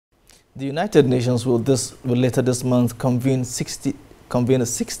The United Nations will later this month convene the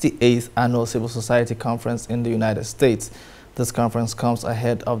 68th Annual Civil Society Conference in the United States. This conference comes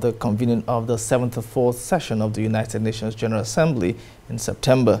ahead of the convening of the 74th session of the United Nations General Assembly in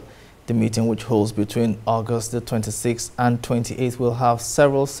September. The meeting, which holds between August the 26th and 28th, will have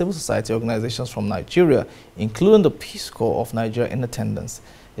several civil society organizations from Nigeria, including the Peace Corps of Nigeria, in attendance.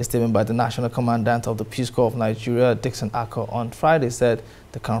 A statement by the National Commandant of the Peace Corps of Nigeria, Dickson Akoh, on Friday said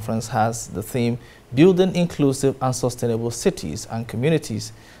the conference has the theme Building Inclusive and Sustainable Cities and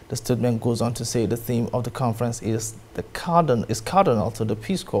Communities. The statement goes on to say the theme of the conference is cardinal to the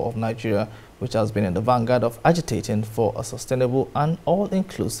Peace Corps of Nigeria, which has been in the vanguard of agitating for a sustainable and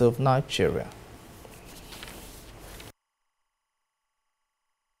all-inclusive Nigeria.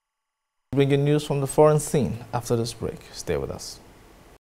 Bringing news from the foreign scene after this break. Stay with us.